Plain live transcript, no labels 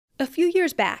A few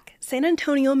years back, San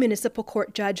Antonio Municipal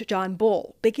Court Judge John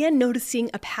Bull began noticing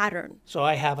a pattern. So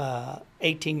I have a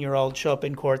 18-year-old show up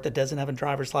in court that doesn't have a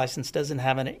driver's license, doesn't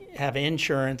have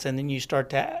insurance, and then you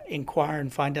start to inquire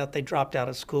and find out they dropped out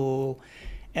of school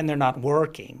and they're not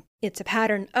working. It's a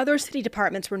pattern other city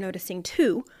departments were noticing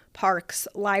too: parks,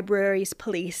 libraries,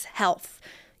 police, health.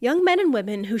 Young men and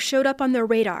women who showed up on their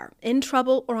radar, in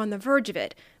trouble or on the verge of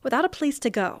it, without a place to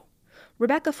go.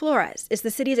 Rebecca Flores is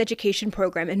the city's education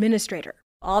program administrator.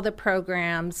 All the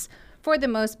programs, for the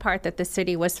most part, that the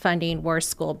city was funding were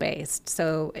school-based.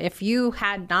 So if you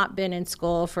had not been in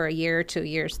school for a year, 2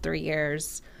 years, 3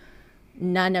 years,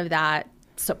 none of that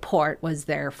support was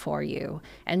there for you.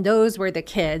 And those were the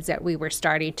kids that we were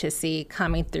starting to see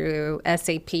coming through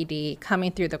SAPD,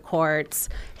 coming through the courts,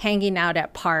 hanging out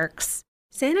at parks.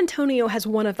 San Antonio has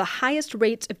one of the highest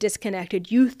rates of disconnected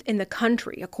youth in the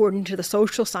country, according to the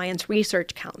Social Science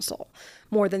Research Council.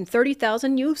 More than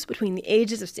 30,000 youths between the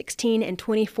ages of 16 and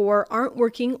 24 aren't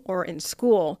working or in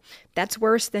school. That's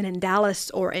worse than in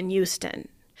Dallas or in Houston.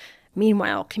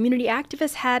 Meanwhile, community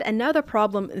activists had another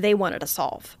problem they wanted to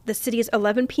solve: the city's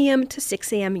 11 p.m. to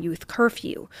 6 a.m. youth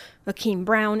curfew. Akeem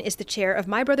Brown is the chair of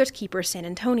My Brother's Keeper San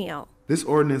Antonio. This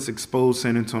ordinance exposed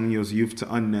San Antonio's youth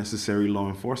to unnecessary law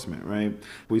enforcement, right?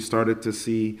 We started to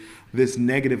see this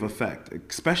negative effect,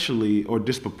 especially or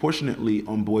disproportionately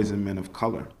on boys and men of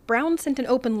color. Brown sent an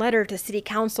open letter to City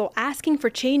Council asking for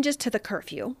changes to the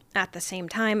curfew. At the same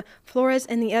time, Flores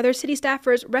and the other city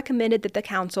staffers recommended that the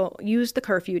council use the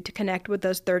curfew to connect with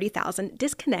those 30,000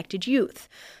 disconnected youth.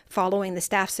 Following the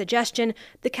staff's suggestion,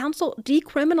 the council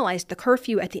decriminalized the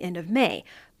curfew at the end of May,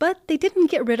 but they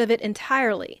didn't get rid of it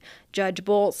entirely. Judge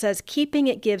Bull says keeping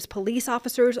it gives police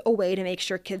officers a way to make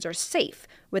sure kids are safe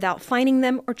without fining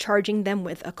them or charging them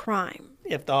with a crime.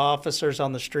 If the officers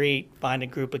on the street find a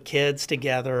group of kids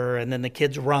together and then the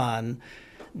kids run,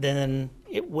 then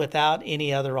without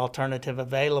any other alternative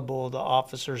available, the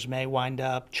officers may wind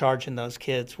up charging those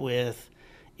kids with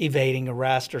evading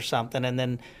arrest or something, and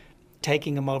then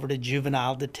taking them over to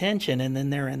juvenile detention, and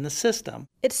then they're in the system.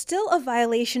 It's still a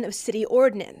violation of city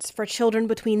ordinance for children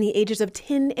between the ages of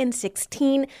 10 and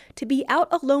 16 to be out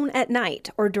alone at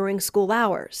night or during school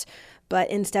hours.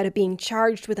 But instead of being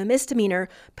charged with a misdemeanor,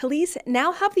 police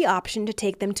now have the option to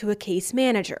take them to a case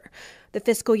manager. The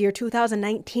fiscal year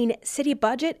 2019 city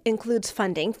budget includes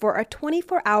funding for a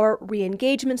 24-hour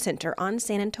re-engagement center on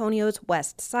San Antonio's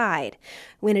west side.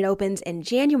 When it opens in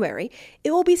January,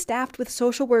 it will be staffed with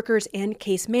social workers and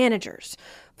case managers.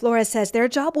 Flores says their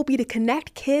job will be to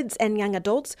connect kids and young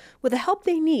adults with the help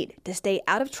they need to stay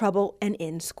out of trouble and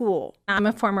in school. I'm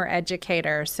a former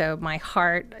educator, so my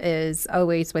heart is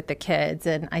always with the kids,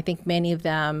 and I think many of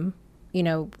them,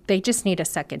 they just need a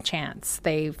second chance.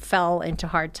 They fell into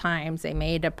hard times. They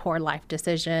made a poor life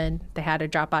decision. They had to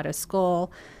drop out of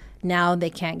school. Now they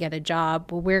can't get a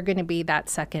job. Well, we're going to be that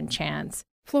second chance.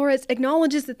 Flores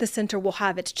acknowledges that the center will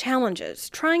have its challenges,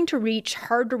 trying to reach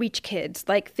hard-to-reach kids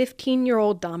like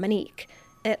 15-year-old Dominique.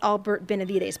 At Albert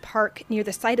Benavides Park, near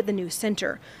the site of the new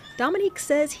center, Dominique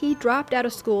says he dropped out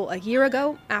of school a year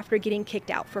ago after getting kicked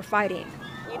out for fighting.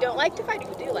 You don't like to fight, or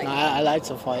you do like to fight? I like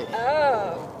to fight.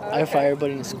 Oh, okay. I fight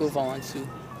everybody in school if I want to.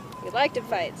 You like to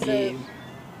fight, so Yeah.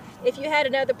 If you had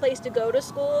another place to go to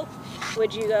school,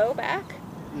 would you go back?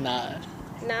 Nah.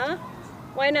 Nah?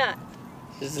 Why not?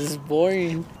 This is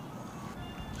boring.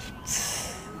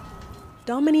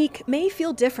 Dominique may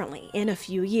feel differently in a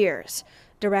few years.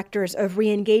 Directors of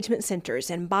re-engagement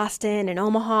centers in Boston and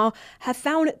Omaha have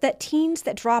found that teens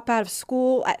that drop out of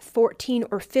school at 14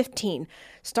 or 15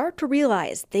 start to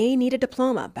realize they need a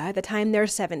diploma by the time they're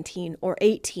 17 or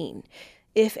 18.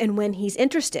 If and when he's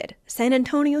interested, San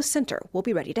Antonio Center will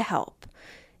be ready to help.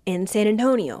 In San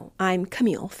Antonio, I'm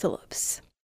Camille Phillips.